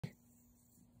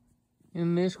You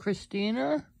miss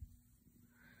Christina?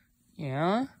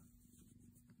 Yeah?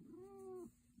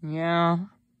 Yeah.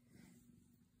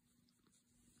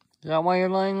 Is that why you're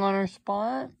laying on her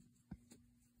spot?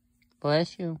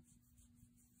 Bless you.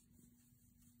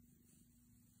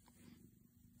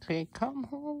 Say, come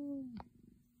home.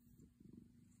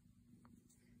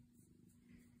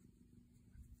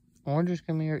 Or just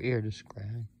give me your ear to scratch.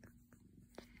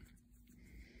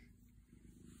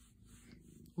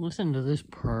 Listen to this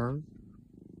purr.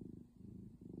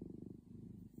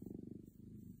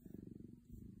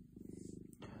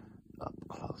 Up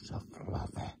close, up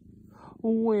fluffy.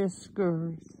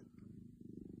 Whiskers.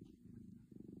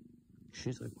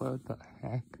 She's like, what the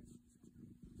heck?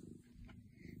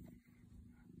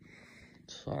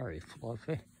 Sorry,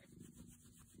 Fluffy.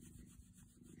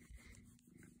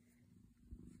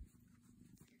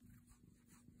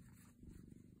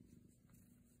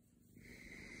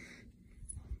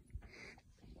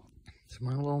 It's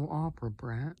my little opera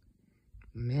brat.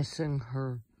 Missing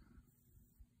her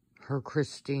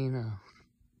Christina.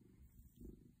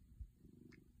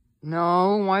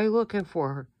 No, why are you looking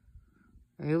for her?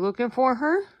 Are you looking for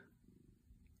her?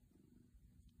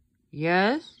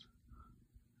 Yes?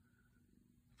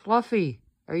 Fluffy,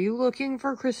 are you looking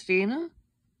for Christina?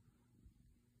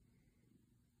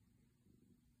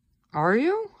 Are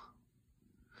you?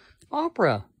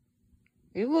 Opera,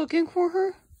 are you looking for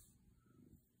her?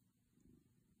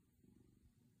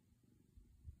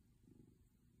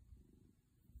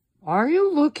 Are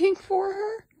you looking for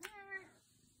her?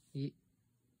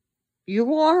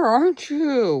 You are, aren't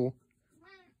you?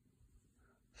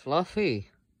 Fluffy.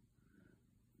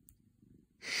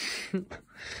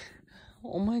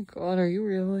 Oh my God, are you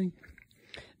really?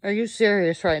 Are you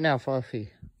serious right now, Fluffy?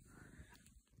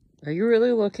 Are you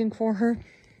really looking for her?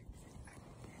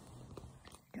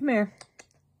 Come here.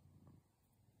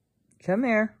 Come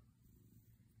here.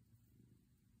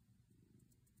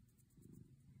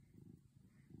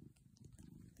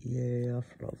 Yeah,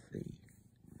 Fluffy.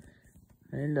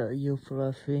 I love you,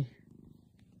 Fluffy.